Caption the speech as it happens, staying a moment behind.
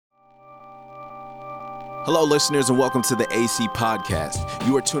Hello, listeners, and welcome to the AC Podcast.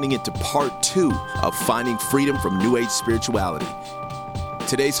 You are tuning into part 2 of Finding Freedom from New Age Spirituality.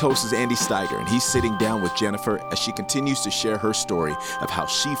 Today's host is Andy Steiger, and he's sitting down with Jennifer as she continues to share her story of how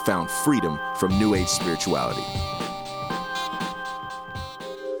she found freedom from New Age spirituality.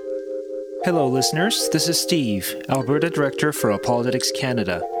 Hello, listeners. This is Steve, Alberta Director for Apologetics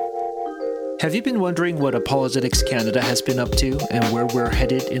Canada. Have you been wondering what Apologetics Canada has been up to and where we're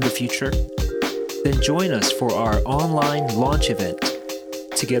headed in the future? Then join us for our online launch event.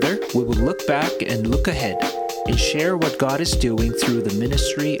 Together, we will look back and look ahead and share what God is doing through the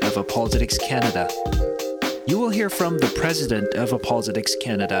ministry of Apologetics Canada. You will hear from the President of Apologetics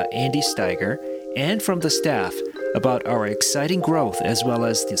Canada, Andy Steiger, and from the staff about our exciting growth as well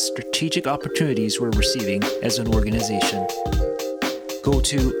as the strategic opportunities we're receiving as an organization. Go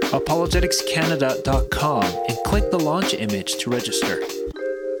to apologeticscanada.com and click the launch image to register.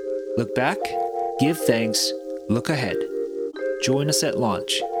 Look back, give thanks, look ahead. Join us at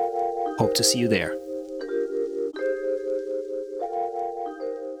launch. Hope to see you there.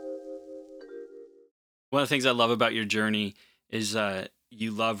 One of the things I love about your journey is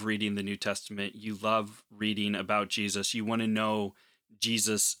you love reading the New Testament. You love reading about Jesus. You want to know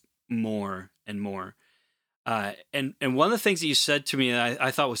Jesus more and more. And one of the things that you said to me that I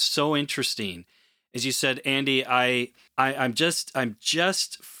thought was so interesting is you said, Andy, I'm just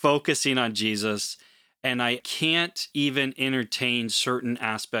focusing on Jesus, and I can't even entertain certain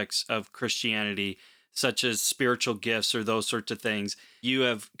aspects of Christianity, such as spiritual gifts or those sorts of things. You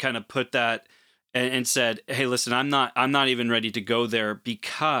have kind of put that and said, hey, listen, I'm not even ready to go there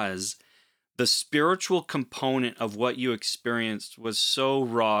because the spiritual component of what you experienced was so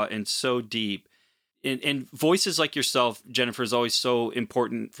raw and so deep. And voices like yourself, Jennifer, is always so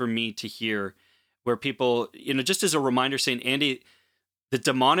important for me to hear, where people, just as a reminder saying, Andy, the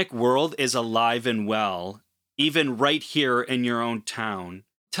demonic world is alive and well, even right here in your own town.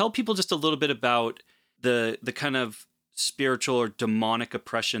 Tell people just a little bit about the kind of spiritual or demonic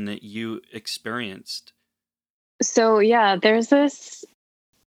oppression that you experienced. So, yeah, there's this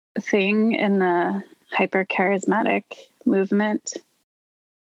thing in the hyper-charismatic movement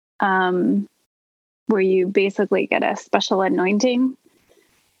where you basically get a special anointing.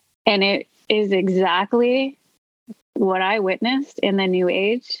 And it is exactly what I witnessed in the New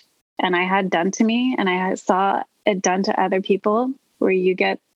Age and I had done to me, and I saw it done to other people, where you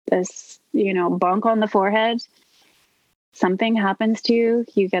get this, bunk on the forehead. Something happens to you.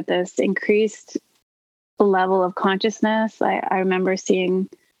 You get this increased level of consciousness. I remember seeing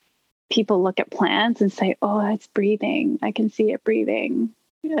people look at plants and say, oh, it's breathing. I can see it breathing.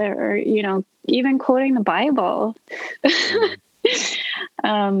 Or, even quoting the Bible.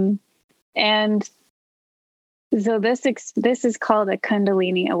 And so this is called a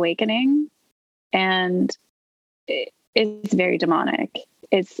Kundalini awakening, and it's very demonic.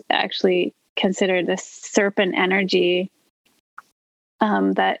 It's actually considered the serpent energy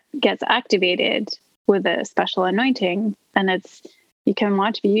that gets activated with a special anointing. And you can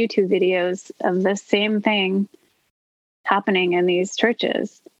watch YouTube videos of the same thing happening in these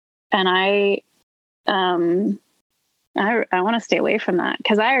churches. And I want to stay away from that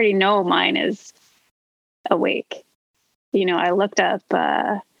because I already know mine is awake. I looked up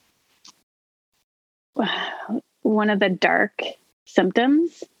one of the dark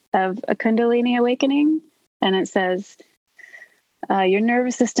symptoms of a Kundalini awakening, and it says your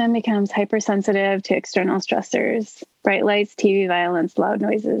nervous system becomes hypersensitive to external stressors, bright lights, TV, violence, loud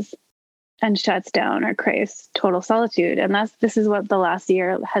noises, and shuts down or craves total solitude. And this is what the last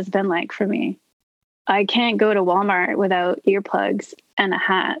year has been like for me. I can't go to Walmart without earplugs and a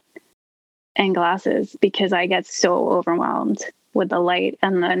hat and glasses because I get so overwhelmed with the light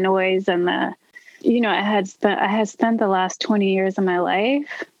and the noise and I had spent the last 20 years of my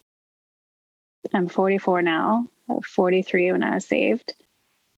life. I'm 44 now. I was 43 when I was saved.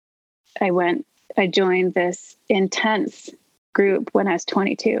 I joined this intense group when I was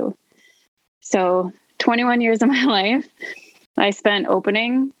 22. So 21 years of my life, I spent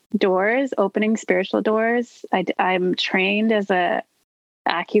opening spiritual doors. I'm trained as a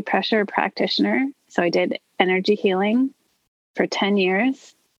acupressure practitioner. So I did energy healing for 10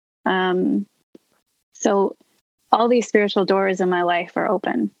 years. So all these spiritual doors in my life are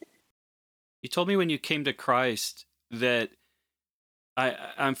open. You told me when you came to Christ that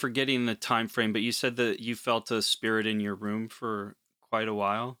I'm forgetting the time frame, but you said that you felt a spirit in your room for quite a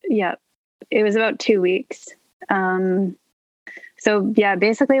while. Yeah, it was about 2 weeks. So yeah,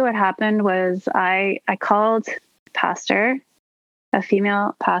 basically what happened was I called a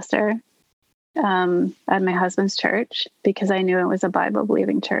female pastor, at my husband's church because I knew it was a Bible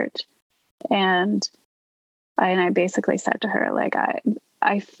believing church. And I basically said to her, like,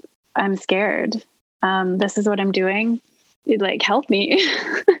 I'm scared. This is what I'm doing. Like, help me.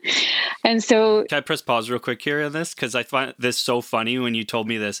 And so, can I press pause real quick here on this? Because I find this so funny when you told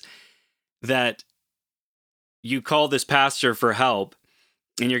me this, that you called this pastor for help,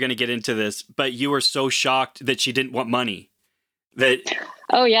 and you're going to get into this, but you were so shocked that she didn't want money. That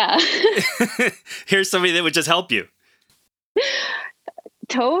oh yeah, here's somebody that would just help you.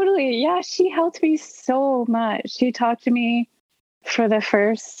 totally. Yeah, she helped me so much. She talked to me for the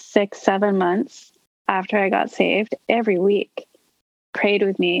first 6-7 months after I got saved every week, prayed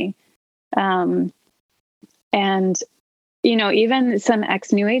with me. And, you know, even some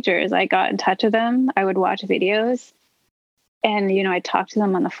ex-New Agers, I got in touch with them. I would watch videos and, you know, I'd talk to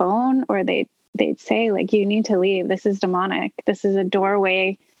them on the phone, or they'd say, like, you need to leave. This is demonic. This is a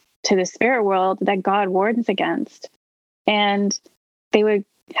doorway to the spirit world that God wardens against. And they would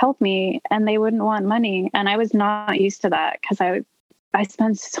help me, and they wouldn't want money. And I was not used to that, because I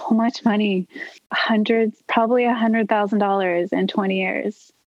spent so much money, probably $100,000 in 20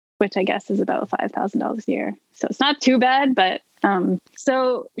 years, which I guess is about $5,000 a year. So it's not too bad, but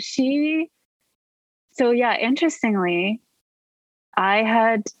so yeah, interestingly, I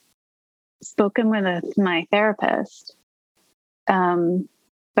had spoken with my therapist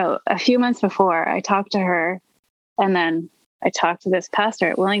about a few months before. I talked to her, and then I talked to this pastor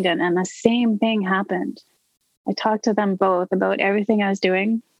at Willingdon, and the same thing happened. I talked to them both about everything I was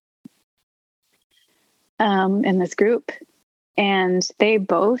doing in this group. And they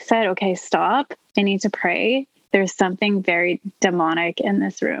both said, okay, stop. I need to pray. There's something very demonic in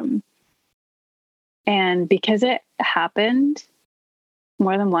this room. And because it happened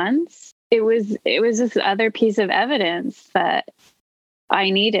more than once, it was this other piece of evidence that I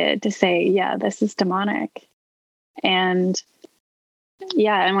needed to say, yeah, this is demonic. And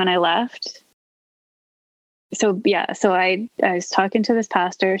yeah, and when I left, so I was talking to this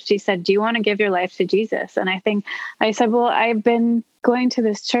pastor. She said, do you want to give your life to Jesus? And I said, well, I've been going to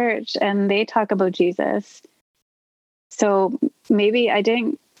this church and they talk about Jesus. So maybe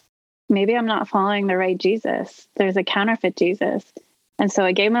I'm not following the right Jesus. There's a counterfeit Jesus. And so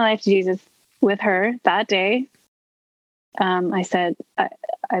I gave my life to Jesus with her that day. I said,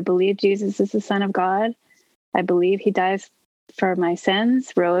 I believe Jesus is the Son of God. I believe he died for my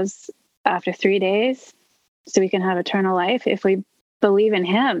sins, rose after 3 days, so we can have eternal life. If we believe in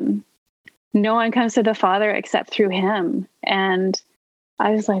him, no one comes to the Father except through him. And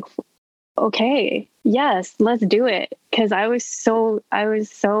I was like, okay, yes, let's do it. Because I was so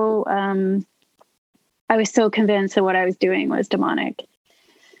convinced that what I was doing was demonic.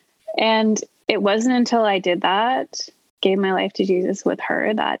 And it wasn't until I did that, gave my life to Jesus with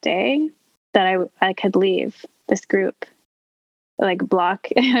her that day, that I could leave this group, like block.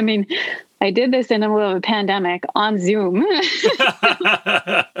 I mean, I did this in the middle of a pandemic on Zoom.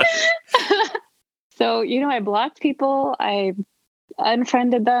 So, you know, I blocked people. I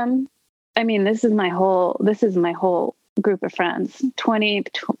unfriended them. I mean, this is my whole group of friends, 20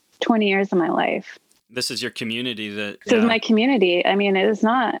 years of my life. This is your community. This is my community. I mean, it is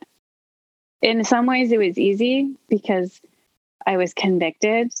not, in some ways it was easy because I was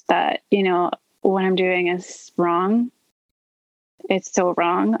convicted that, you know, what I'm doing is wrong. It's so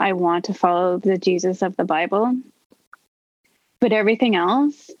wrong. I want to follow the Jesus of the Bible. But everything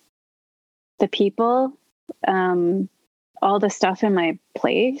else, the people, all the stuff in my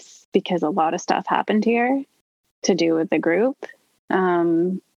place, because a lot of stuff happened here to do with the group.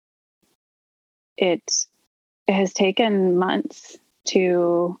 It has taken months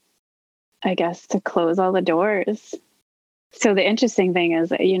to close all the doors. So the interesting thing is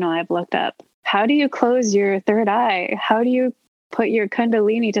that, you know, I've looked up, how do you close your third eye? How do you put your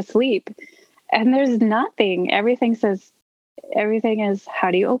Kundalini to sleep? And there's nothing. Everything is,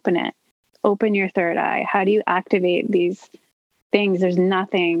 how do you open it? Open your third eye. How do you activate these things? There's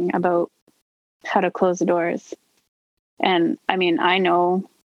nothing about how to close the doors. And I mean, I know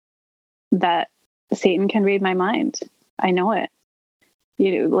that Satan can read my mind. I know it.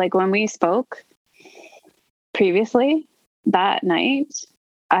 You know, like when we spoke previously that night,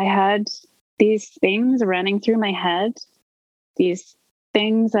 I had these things running through my head, these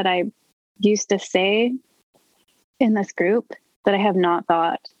things that I used to say in this group that I have not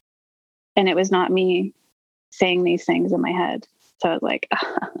thought. And it was not me saying these things in my head. So I was like,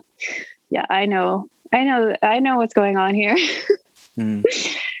 yeah, I know what's going on here.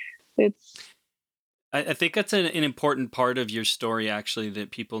 I think that's an important part of your story, actually,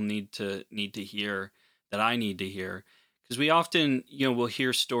 that people need to hear, that I need to hear. Because we often, you know, we'll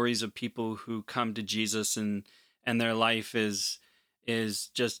hear stories of people who come to Jesus and their life is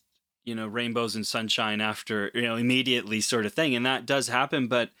just, rainbows and sunshine after, immediately sort of thing. And that does happen.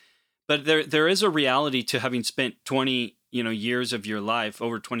 But there is a reality to having spent 20, years of your life,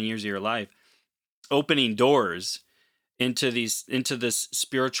 over 20 years of your life, opening doors into this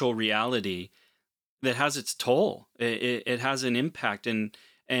spiritual reality that has its toll. It has an impact,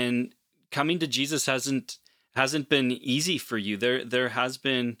 and coming to Jesus hasn't been easy for you. There has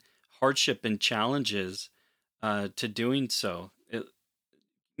been hardship and challenges to doing so.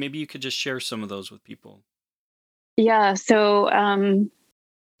 Maybe you could just share some of those with people. Yeah. So,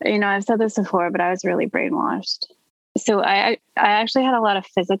 I've said this before, but I was really brainwashed. So I actually had a lot of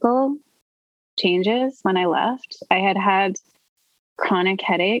physical changes when I left. I had chronic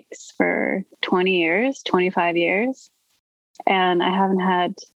headaches for 20 years, 25 years, and I haven't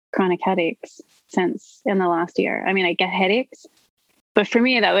had chronic headaches since in the last year. I mean, I get headaches, but for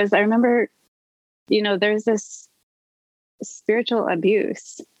me, I remember, there's this spiritual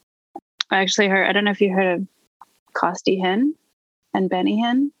abuse. I actually I don't know if you heard of Costi Hinn and Benny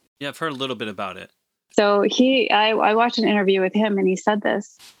Hinn. Yeah, I've heard a little bit about it. So I watched an interview with him, and he said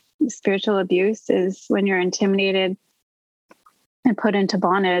this: spiritual abuse is when you're intimidated and put into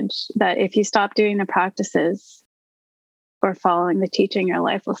bondage, that if you stop doing the practices or following the teaching, your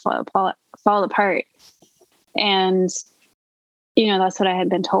life will fall apart. And, that's what I had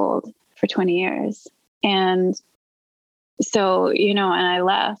been told for 20 years. And so, and I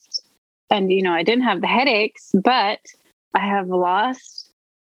left, and, I didn't have the headaches, but I have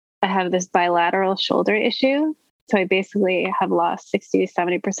this bilateral shoulder issue. So I basically have lost 60 to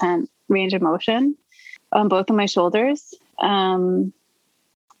 70% range of motion on both of my shoulders. I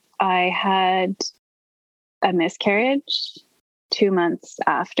had a miscarriage 2 months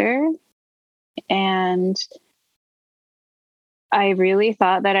after, and I really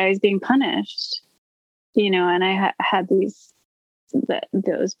thought that I was being punished, and I had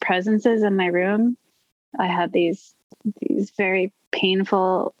those presences in my room. I had these very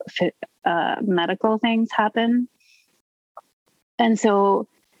painful medical things happen. And so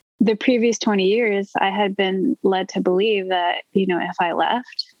the previous 20 years, I had been led to believe that, if I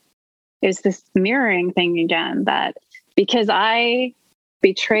left, it's this mirroring thing again, that because I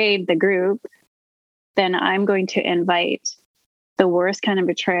betrayed the group, then I'm going to invite the worst kind of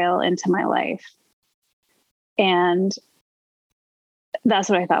betrayal into my life. And that's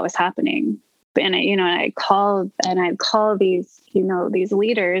what I thought was happening. And I'd call these, these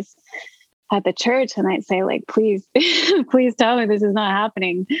leaders at the church, and I'd say, like, please, please tell me this is not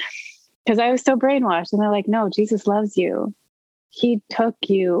happening. Because I was so brainwashed. And they're like, no, Jesus loves you. He took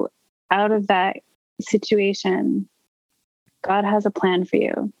you out of that situation. God has a plan for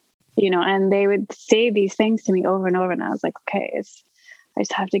you, and they would say these things to me over and over. And I was like, okay, I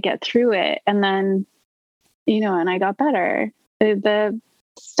just have to get through it. And then, and I got better. The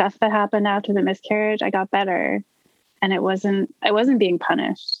stuff that happened after the miscarriage, I got better, and I wasn't being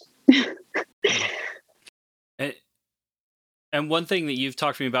punished. And one thing that you've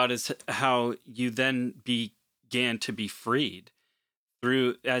talked to me about is how you then began to be freed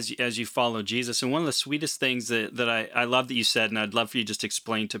through as you follow Jesus. And one of the sweetest things that I love that you said, and I'd love for you just to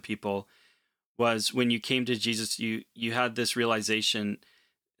explain to people, was when you came to Jesus, you had this realization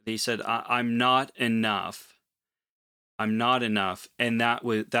that he said, I'm not enough. I'm not enough. And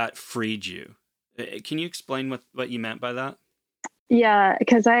that freed you. Can you explain what you meant by that? Yeah,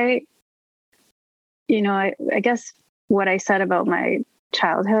 because I guess what I said about my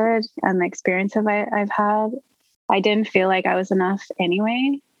childhood and the experience I've had, I didn't feel like I was enough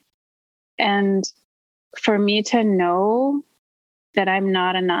anyway. And for me to know that I'm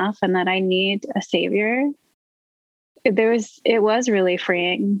not enough and that I need a savior, it was really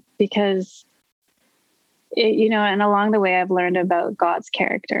freeing, because and along the way I've learned about God's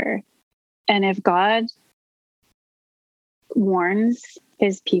character. And if God warns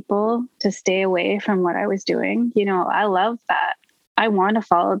his people to stay away from what I was doing, I love that. I want to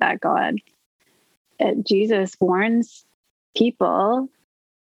follow that God. Jesus warns people,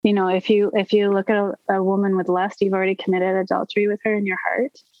 if you look at a woman with lust, you've already committed adultery with her in your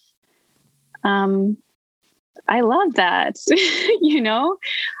heart. I love that.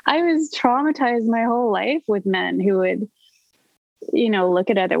 I was traumatized my whole life with men who would, look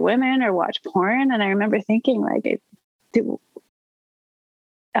at other women or watch porn. And I remember thinking, like,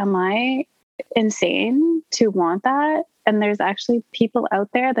 am I insane to want that? And there's actually people out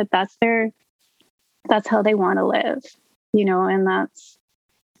there that's how they want to live, and that's,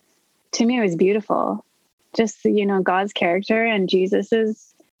 to me, it was beautiful. Just, God's character and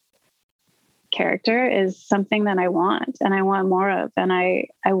Jesus's character is something that I want, and I want more of. And I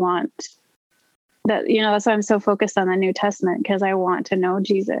want That, that's why I'm so focused on the New Testament, because I want to know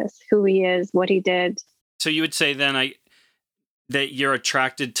Jesus, who he is, what he did. So you would say then that you're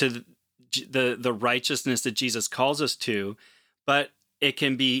attracted to the righteousness that Jesus calls us to, but it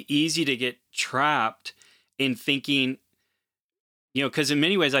can be easy to get trapped in thinking, because in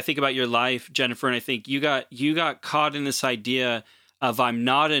many ways I think about your life, Jennifer, and I think you got caught in this idea of I'm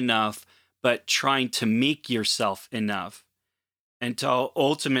not enough, but trying to make yourself enough until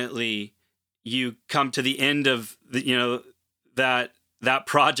ultimately you come to the end of that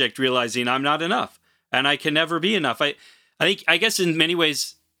project, realizing I'm not enough and I can never be enough. I guess in many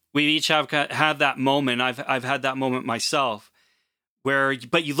ways we each have had that moment. I've had that moment myself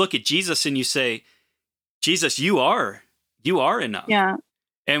but you look at Jesus and you say, Jesus, you are enough. Yeah.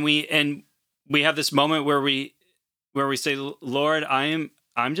 And we have this moment where we say, Lord, I'm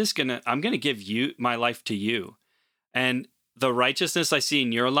gonna give you my life to you. And the righteousness I see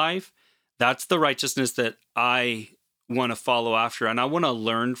in your life, that's the righteousness that I want to follow after. And I want to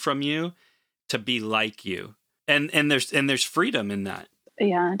learn from you to be like you. And there's freedom in that.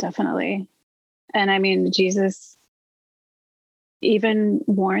 Yeah, definitely. And I mean, Jesus even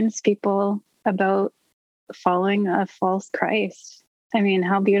warns people about following a false Christ. I mean,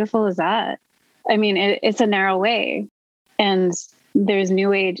 how beautiful is that? I mean, it's a narrow way, and there's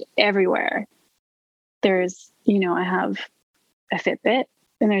New Age everywhere. There's, I have a Fitbit,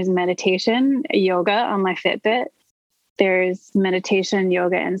 and there's meditation, yoga on my Fitbit. There's meditation,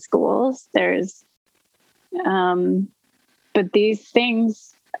 yoga in schools. There's, but these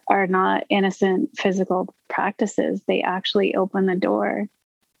things are not innocent physical practices. They actually open the door.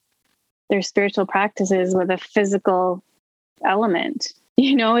 They're spiritual practices with a physical element.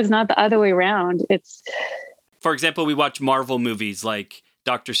 It's not the other way around. It's, for example, we watch Marvel movies like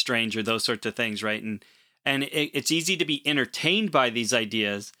Doctor Strange or those sorts of things, right? And it's easy to be entertained by these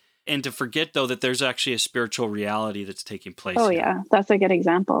ideas and to forget, though, that there's actually a spiritual reality that's taking place. Oh, here. yeah. That's a good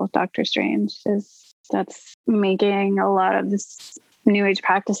example. Doctor Strange that's making a lot of this New Age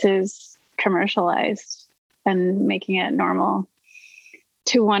practices commercialized and making it normal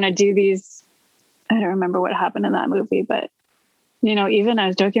to want to do these. I don't remember what happened in that movie, but, even I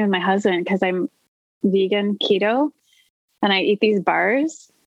was joking with my husband because I'm vegan keto and I eat these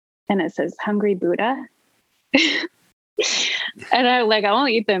bars and it says Hungry Buddha. And I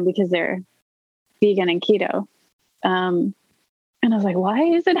won't eat them because they're vegan and keto. And I was like, why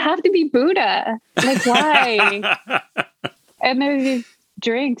does it have to be Buddha? Why? And there's these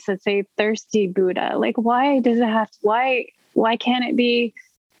drinks that say thirsty Buddha. Why does it have to, why can't it be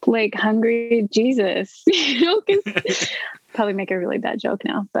hungry Jesus? Probably make a really bad joke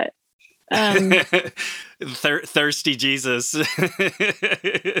now, but thirsty Jesus.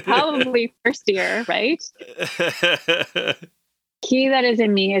 Probably thirstier, right? He that is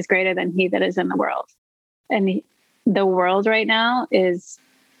in me is greater than he that is in the world. And the world right now is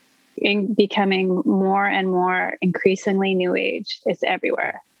becoming more and more increasingly New Age. It's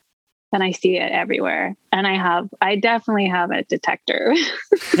everywhere. And I see it everywhere. And I definitely have a detector.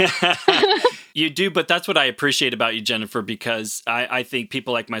 You do, but that's what I appreciate about you, Jennifer, because I think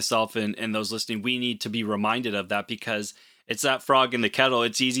people like myself and those listening, we need to be reminded of that, because it's that frog in the kettle.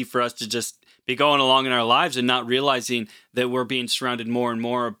 It's easy for us to just be going along in our lives and not realizing that we're being surrounded more and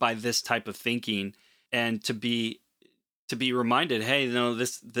more by this type of thinking, and to be reminded, hey,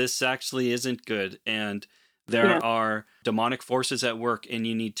 this actually isn't good, and there are demonic forces at work, and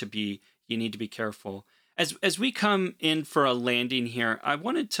you need to be careful. As we come in for a landing here, I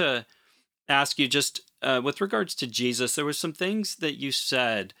wanted to ask you just with regards to Jesus, there were some things that you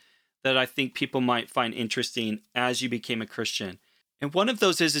said that I think people might find interesting as you became a Christian. And one of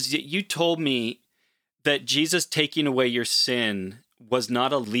those is that you told me that Jesus taking away your sin was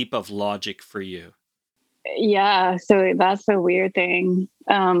not a leap of logic for you. Yeah, so that's the weird thing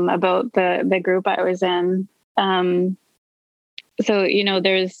about the group I was in. So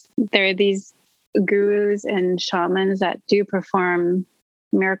there are these gurus and shamans that do perform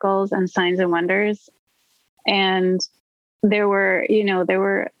miracles and signs and wonders, and there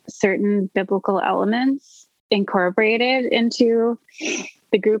were certain biblical elements incorporated into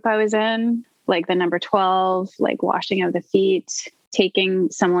the group I was in, like the number 12, like washing of the feet, taking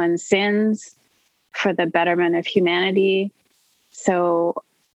someone's sins for the betterment of humanity. So,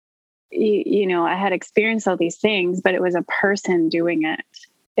 I had experienced all these things, but it was a person doing it.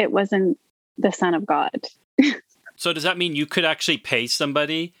 It wasn't the Son of God. So does that mean you could actually pay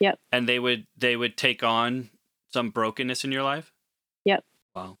somebody? Yep. And they would take on some brokenness in your life? Yep.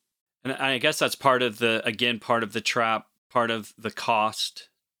 Wow. And I guess that's part of the trap, part of the cost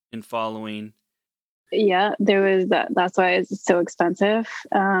in following. Yeah, there was that. That's why it's so expensive.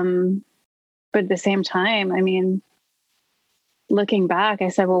 But at the same time, I mean, looking back, I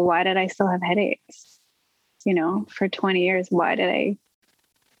said, well, why did I still have headaches? You know, for 20 years, why did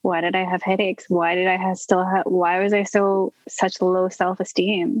I have headaches? Why was I such low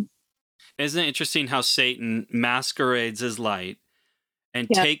self-esteem? Isn't it interesting how Satan masquerades as light and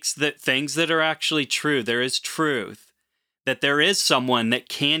takes the things that are actually true? There is truth, that there is someone that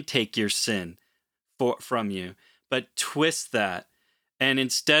can take your sin from you, but twist that. And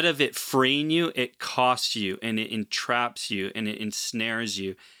instead of it freeing you, it costs you and it entraps you and it ensnares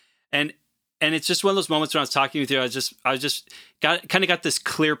you. And it's just one of those moments when I was talking with you, I just got this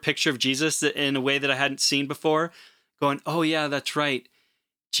clear picture of Jesus in a way that I hadn't seen before, going, oh yeah, that's right.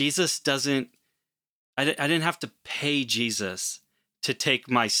 Jesus doesn't, I didn't have to pay Jesus to take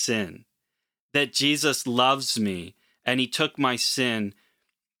my sin. That Jesus loves me and he took my sin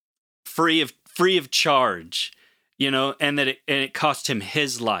free of charge, you know, and that it cost him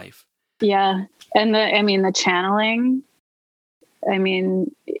his life. Yeah. And the channeling, I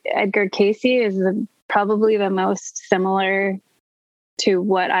mean, Edgar Cayce is probably the most similar to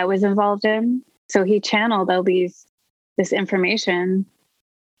what I was involved in. So he channeled this information.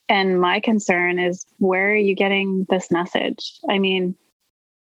 And my concern is, where are you getting this message? I mean,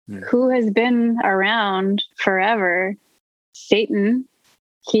 who has been around forever? Satan.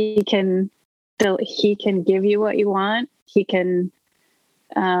 He can give you what you want. He can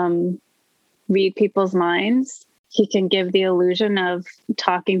read people's minds. He can give the illusion of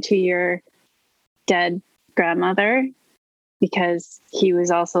talking to your dead grandmother because he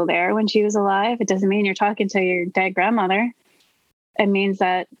was also there when she was alive. It doesn't mean you're talking to your dead grandmother. It means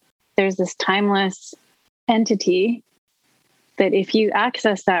that there's this timeless entity that if you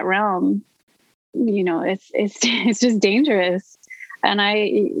access that realm, you know, it's just dangerous.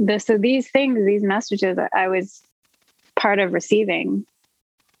 And so these messages that I was part of receiving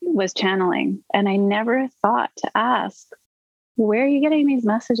was channeling. And I never thought to ask, where are you getting these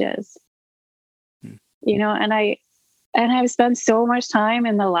messages? You know, and I've spent so much time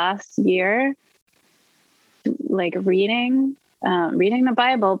in the last year, like reading the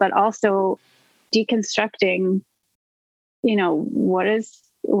Bible, but also deconstructing, you know, where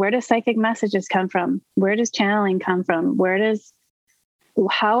does psychic messages come from? Where does channeling come from?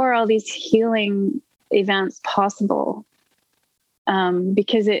 How are all these healing events possible?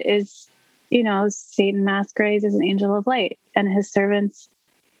 Because it is, you know, Satan masquerades as an angel of light and his servants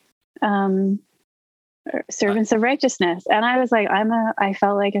of righteousness. And I was like, I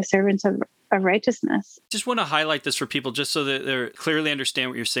felt like a servant of righteousness. Just want to highlight this for people just so that they clearly understand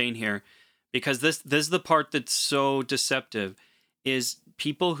what you're saying here, because this is the part that's so deceptive, is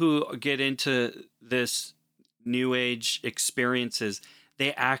people who get into this new age experiences,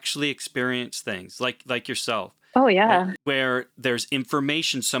 they actually experience things like yourself. Oh yeah. Where there's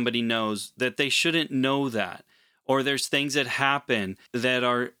information somebody knows that they shouldn't know that. Or there's things that happen that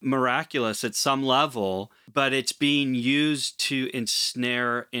are miraculous at some level, but it's being used to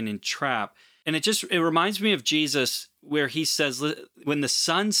ensnare and entrap. And it reminds me of Jesus, where he says, when the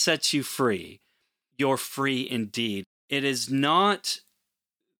Son sets you free, you're free indeed. It is not,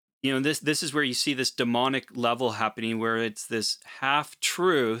 you know, this is where you see this demonic level happening, where it's this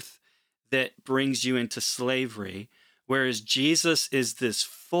half-truth that brings you into slavery, whereas Jesus is this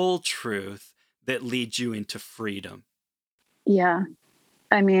full truth that leads you into freedom. Yeah.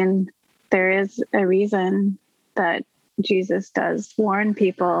 I mean, there is a reason that Jesus does warn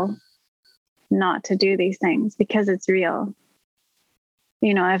people not to do these things, because it's real.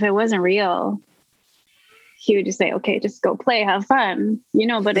 You know, if it wasn't real, he would just say, okay, just go play, have fun, you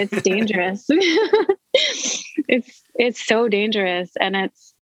know, but it's dangerous. It's so dangerous. And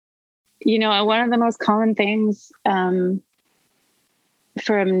it's, you know, one of the most common things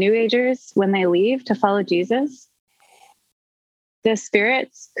from New Agers when they leave to follow Jesus, the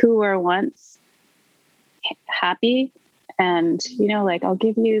spirits who were once happy and, you know, like, I'll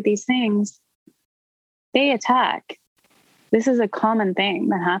give you these things, they attack. This is a common thing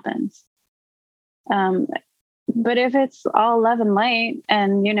that happens. But if it's all love and light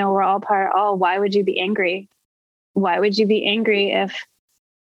and, you know, we're all why would you be angry? Why would you be angry if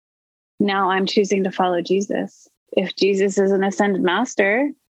now I'm choosing to follow Jesus? If Jesus is an ascended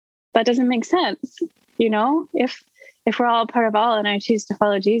master, that doesn't make sense. You know, if we're all part of all and I choose to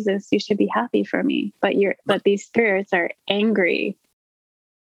follow Jesus, you should be happy for me. But these spirits are angry.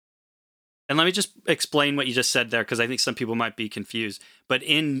 And let me just explain what you just said there, because I think some people might be confused. But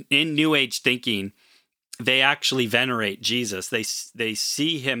in New Age thinking, they actually venerate Jesus. They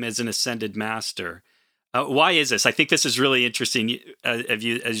see him as an ascended master. Why is this? I think this is really interesting as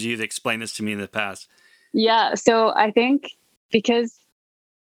you've explained this to me in the past. Yeah. So I think because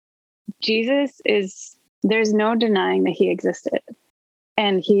Jesus is, there's no denying that he existed.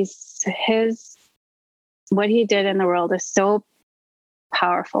 And what he did in the world is so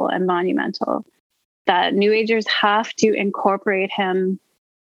powerful and monumental that New Agers have to incorporate him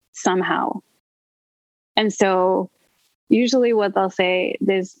somehow. And so usually what they'll say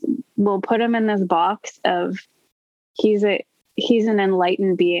is we'll put him in this box of he's an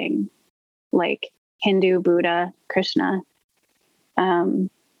enlightened being, like Hindu, Buddha, Krishna. So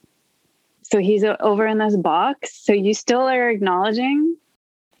he's over in this box. So you still are acknowledging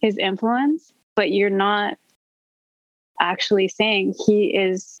his influence, but you're not actually saying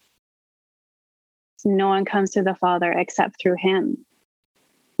no one comes to the Father except through him.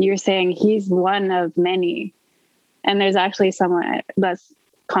 You're saying he's one of many. And there's actually someone that's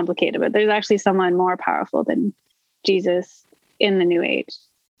complicated, but there's actually someone more powerful than Jesus in the New Age.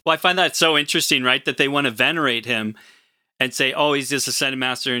 Well, I find that so interesting, right? That they want to venerate him and say, oh, he's this ascended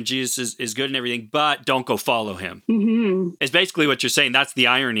master and Jesus is good and everything, but don't go follow him. Mm-hmm. It's basically what you're saying. That's the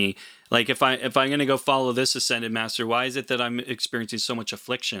irony. Like, if I'm going to go follow this ascended master, why is it that I'm experiencing so much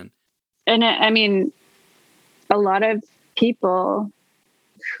affliction? And I mean, a lot of people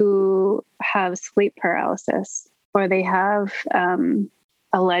who have sleep paralysis, or they have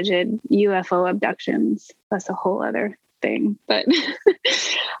alleged UFO abductions, that's a whole other thing. But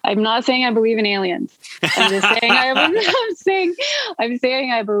I'm not saying I believe in aliens. I'm just saying I'm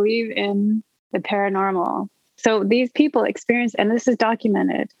saying I believe in the paranormal. So these people experience, and this is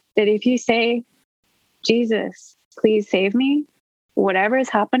documented, that if you say, Jesus, please save me, whatever is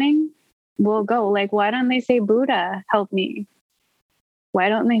happening will go. Like, why don't they say, Buddha, help me? Why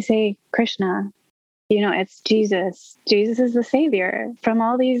don't they say Krishna? It's Jesus. Jesus is the savior from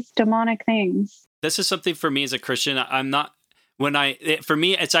all these demonic things. This is something for me as a Christian. For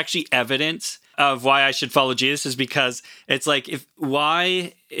me, it's actually evidence of why I should follow Jesus, is because it's like,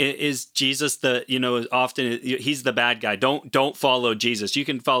 why is Jesus often he's the bad guy. Don't follow Jesus. You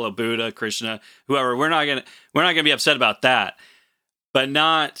can follow Buddha, Krishna, whoever. We're not gonna be upset about that, but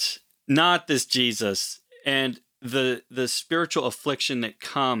not this Jesus and the spiritual affliction that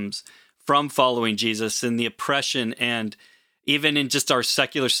comes from following Jesus and the oppression, and even in just our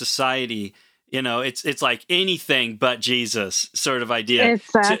secular society. It's like anything but Jesus sort of idea.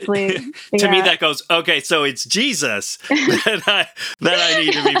 Exactly. To me, that goes, okay, so it's Jesus that I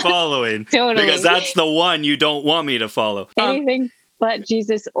need to be following. Totally. Because that's the one you don't want me to follow. Anything but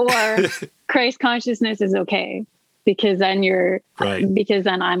Jesus or Christ consciousness is okay, because then because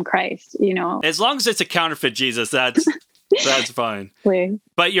then I'm Christ, As long as it's a counterfeit Jesus, that's fine. Wait.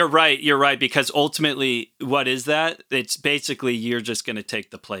 But you're right, because ultimately, what is that? It's basically you're just going to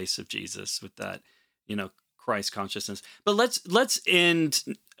take the place of Jesus with that, Christ consciousness. But let's end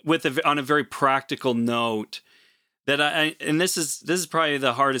with on a very practical note that and this is probably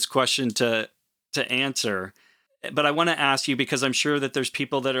the hardest question to answer, but I want to ask you, because I'm sure that there's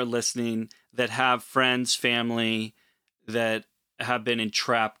people that are listening that have friends, family that have been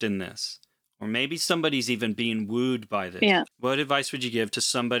entrapped in this. Or maybe somebody's even being wooed by this. Yeah. What advice would you give to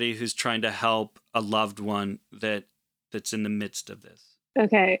somebody who's trying to help a loved one that's in the midst of this?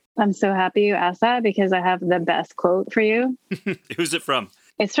 Okay. I'm so happy you asked that, because I have the best quote for you. Who's it from?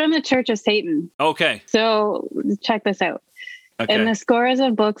 It's from the Church of Satan. Okay. So check this out. Okay. In the scores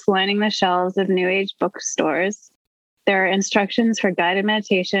of books lining the shelves of New Age bookstores, there are instructions for guided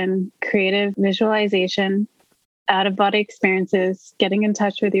meditation, creative visualization, out-of-body experiences, getting in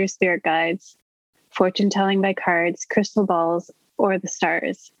touch with your spirit guides, fortune telling by cards, crystal balls, or the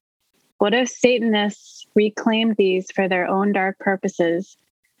stars. What if Satanists reclaimed these for their own dark purposes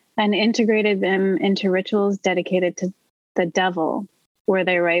and integrated them into rituals dedicated to the devil, where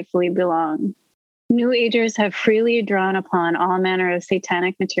they rightfully belong? New Agers have freely drawn upon all manner of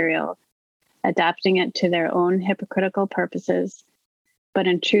satanic material, adapting it to their own hypocritical purposes. But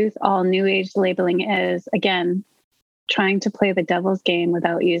in truth, all New Age labeling is, again, trying to play the devil's game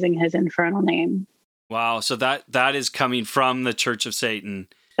without using his infernal name. Wow. So that is coming from the Church of Satan.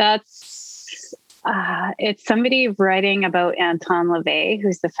 That's it's somebody writing about Anton LaVey,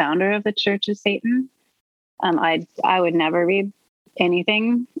 who's the founder of the Church of Satan. I would never read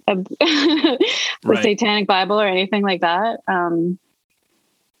anything of the Satanic Bible or anything like that.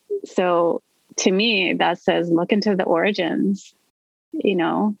 So to me, that says look into the origins.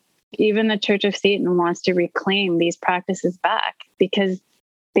 Even the Church of Satan wants to reclaim these practices back because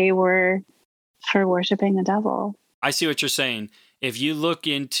they were for worshiping the devil. I see what you're saying. If you look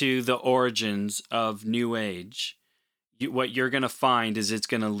into the origins of New Age, what you're going to find is it's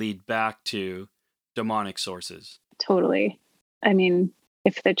going to lead back to demonic sources. Totally. I mean,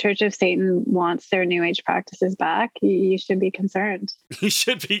 if the Church of Satan wants their New Age practices back, you should be concerned. You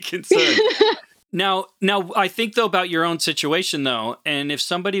should be concerned. Now, I think though about your own situation though, and if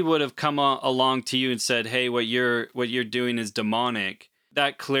somebody would have come along to you and said, "Hey, what you're doing is demonic,"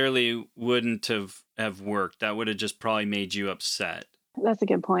 that clearly wouldn't have worked. That would have just probably made you upset. That's a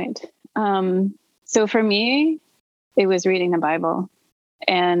good point. So for me, it was reading the Bible,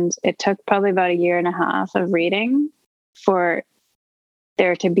 and it took probably about 1.5 years of reading for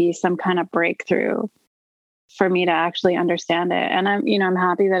there to be some kind of breakthrough for me to actually understand it. And I'm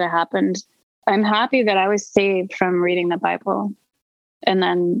happy that it happened. I'm happy that I was saved from reading the Bible, and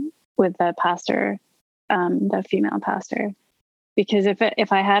then with the pastor, the female pastor, because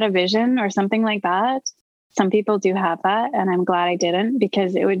if I had a vision or something like that, some people do have that, and I'm glad I didn't,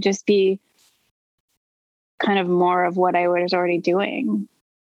 because it would just be kind of more of what I was already doing.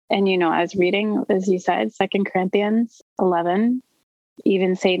 And, I was reading, as you said, 2 Corinthians 11,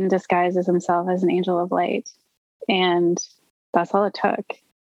 even Satan disguises himself as an angel of light. And that's all it took.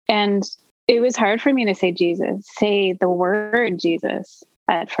 And it was hard for me to say the word Jesus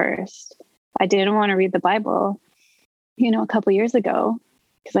at first. I didn't want to read the Bible, a couple years ago,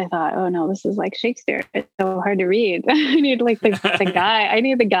 because I thought, oh no, this is like Shakespeare. It's so hard to read. I need like the guy. I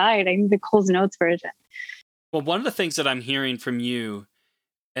need the guide. I need the Coles Notes version. Well, one of the things that I'm hearing from you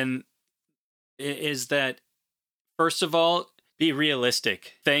and is that, first of all, be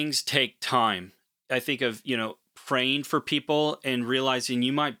realistic. Things take time. I think of, praying for people and realizing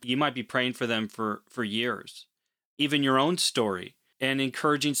you might be praying for them for years, even your own story, and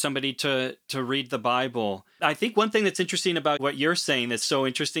encouraging somebody to read the Bible. I think one thing that's interesting about what you're saying that's so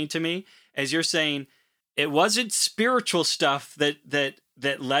interesting to me is you're saying it wasn't spiritual stuff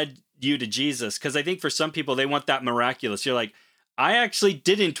that led you to Jesus. Because I think for some people, they want that miraculous. You're like, I actually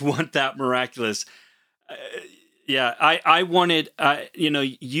didn't want that miraculous. Yeah, I wanted,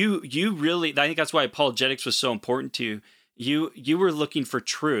 you really, I think that's why apologetics was so important to you. You were looking for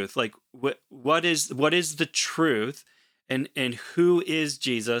truth. Like, what is the truth, and who is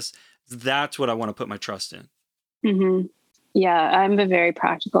Jesus? That's what I want to put my trust in. Mm-hmm. Yeah, I'm a very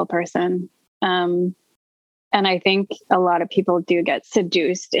practical person. And I think a lot of people do get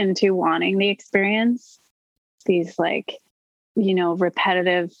seduced into wanting the experience. These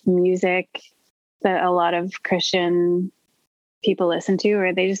repetitive music that a lot of Christian people listen to,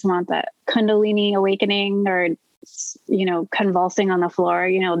 or they just want that Kundalini awakening, or, convulsing on the floor.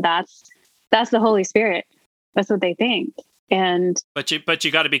 That's the Holy Spirit. That's what they think. And but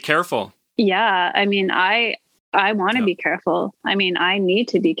you got to be careful. Yeah. I mean, I want to be careful. I mean, I need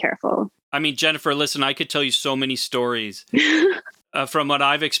to be careful. I mean, Jennifer, listen, I could tell you so many stories from what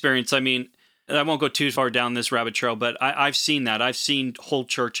I've experienced. I mean, I won't go too far down this rabbit trail, but I've seen that. I've seen whole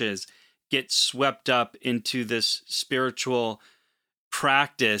churches get swept up into this spiritual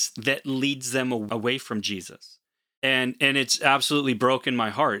practice that leads them away from Jesus. And it's absolutely broken my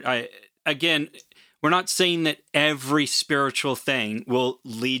heart. Again, we're not saying that every spiritual thing will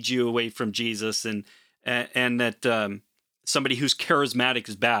lead you away from Jesus and that somebody who's charismatic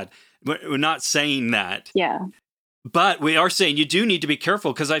is bad. We're not saying that. Yeah. But we are saying you do need to be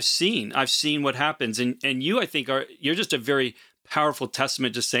careful, because I've seen what happens. And you, I think, you're just a very powerful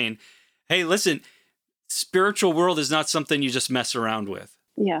testament to saying, hey, listen, spiritual world is not something you just mess around with.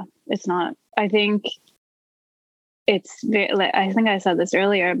 Yeah, it's not. I think I think I said this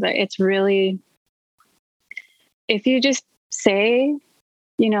earlier, but it's really, if you just say,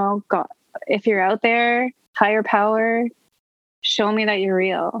 God, if you're out there, higher power, show me that you're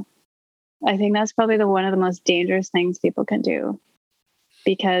real. I think that's probably one of the most dangerous things people can do,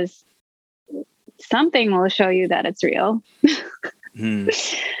 because something will show you that it's real.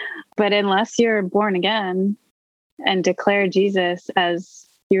 But unless you're born again and declare Jesus as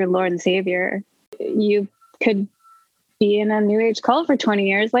your Lord and Savior, you could be in a New Age cult for 20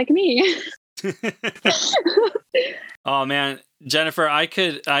 years like me. Oh man, Jennifer, I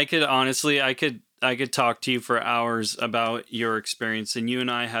could honestly, I could talk to you for hours about your experience, and you and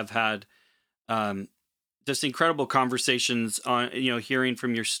I have had just incredible conversations on, hearing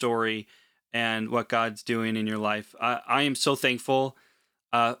from your story and what God's doing in your life. I am so thankful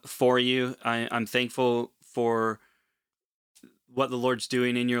for you. I'm thankful for what the Lord's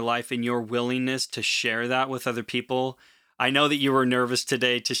doing in your life and your willingness to share that with other people. I know that you were nervous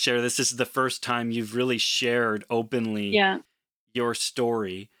today to share this. This is the first time you've really shared openly your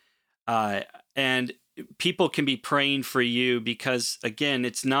story. And people can be praying for you, because again,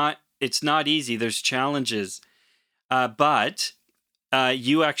 it's not easy. There's challenges. But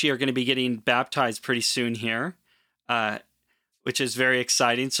you actually are going to be getting baptized pretty soon here. which is very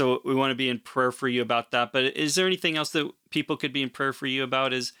exciting. So we want to be in prayer for you about that. But is there anything else that people could be in prayer for you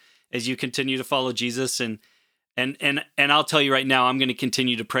about as you continue to follow Jesus? And I'll tell you right now, I'm going to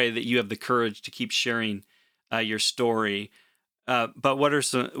continue to pray that you have the courage to keep sharing your story. But what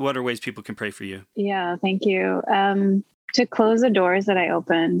are ways people can pray for you? Yeah, thank you. To close the doors that I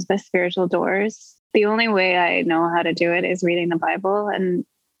opened, the spiritual doors, the only way I know how to do it is reading the Bible. And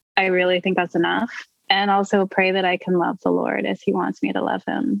I really think that's enough. And also pray that I can love the Lord as he wants me to love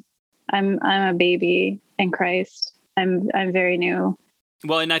him. I'm a baby in Christ. I'm very new.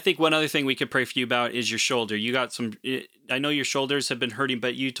 Well, and I think one other thing we could pray for you about is your shoulder. You got I know your shoulders have been hurting,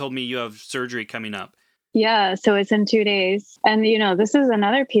 but you told me you have surgery coming up. Yeah, so it's in 2 days. And, this is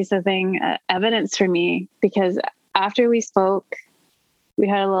another piece of evidence for me, because after we spoke, we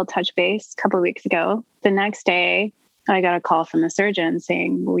had a little touch base a couple of weeks ago. The next day, I got a call from the surgeon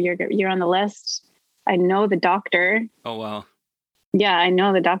saying, well, you're on the list. I know the doctor. Oh, wow. Yeah, I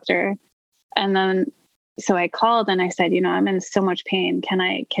know the doctor. And then, so I called and I said, I'm in so much pain. Can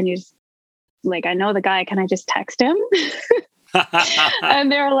you just, I know the guy, can I just text him?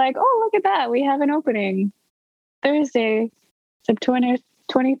 And they were like, oh, look at that. We have an opening Thursday, September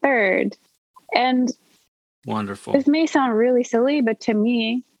 23rd. And wonderful. This may sound really silly, but to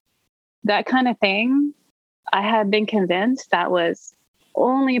me, that kind of thing, I had been convinced that was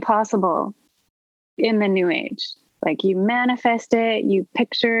only possible in the New Age. You manifest it, you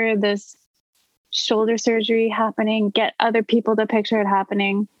picture this shoulder surgery happening, get other people to picture it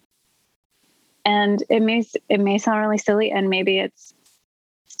happening. And it may sound really silly, and maybe it's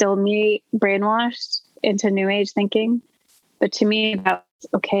still me brainwashed into New Age thinking. But to me, that's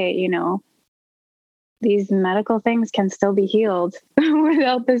okay, these medical things can still be healed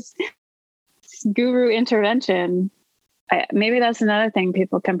without this guru intervention. Maybe that's another thing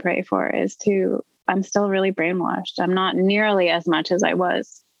people can pray for I'm still really brainwashed. I'm not nearly as much as I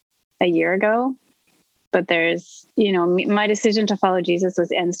was a year ago, but there's, my decision to follow Jesus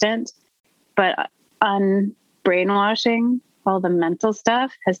was instant, but unbrainwashing all the mental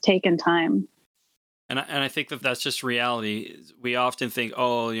stuff has taken time. And I think that's just reality. We often think,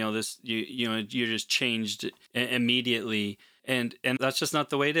 oh, this, you just changed immediately. And that's just not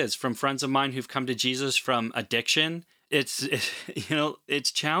the way it is. From friends of mine who've come to Jesus from addiction, it's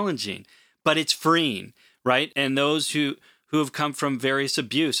challenging, but it's freeing, right? And those who have come from various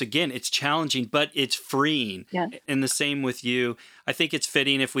abuse, again, it's challenging, but it's freeing. Yeah. And the same with you. I think it's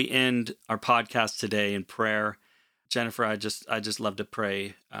fitting if we end our podcast today in prayer. Jennifer, I just love to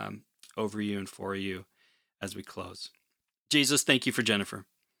pray over you and for you as we close. Jesus, thank you for Jennifer.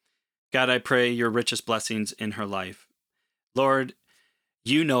 God, I pray your richest blessings in her life. Lord,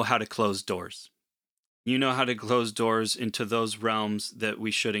 you know how to close doors. You know how to close doors into those realms that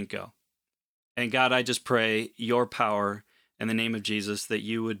we shouldn't go. And God, I just pray your power in the name of Jesus that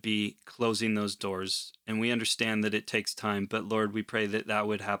you would be closing those doors. And we understand that it takes time, but Lord, we pray that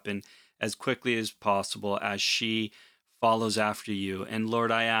would happen as quickly as possible as she follows after you. And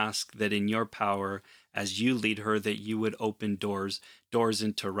Lord, I ask that in your power, as you lead her, that you would open doors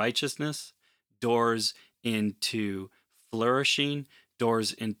into righteousness, doors into flourishing,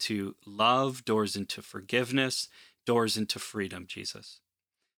 doors into love, doors into forgiveness, doors into freedom, Jesus.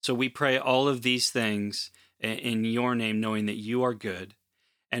 So we pray all of these things in your name, knowing that you are good.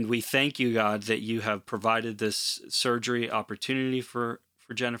 And we thank you, God, that you have provided this surgery opportunity for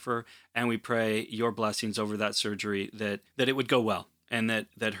Jennifer. And we pray your blessings over that surgery, that it would go well, and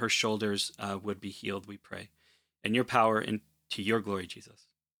that her shoulders would be healed, we pray. And your power and to your glory, Jesus.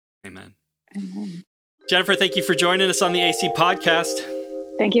 Amen. Amen. Jennifer, thank you for joining us on the AC Podcast.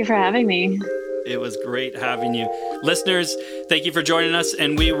 Thank you for having me. It was great having you. Listeners, thank you for joining us,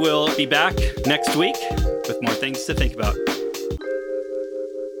 and we will be back next week with more things to think about.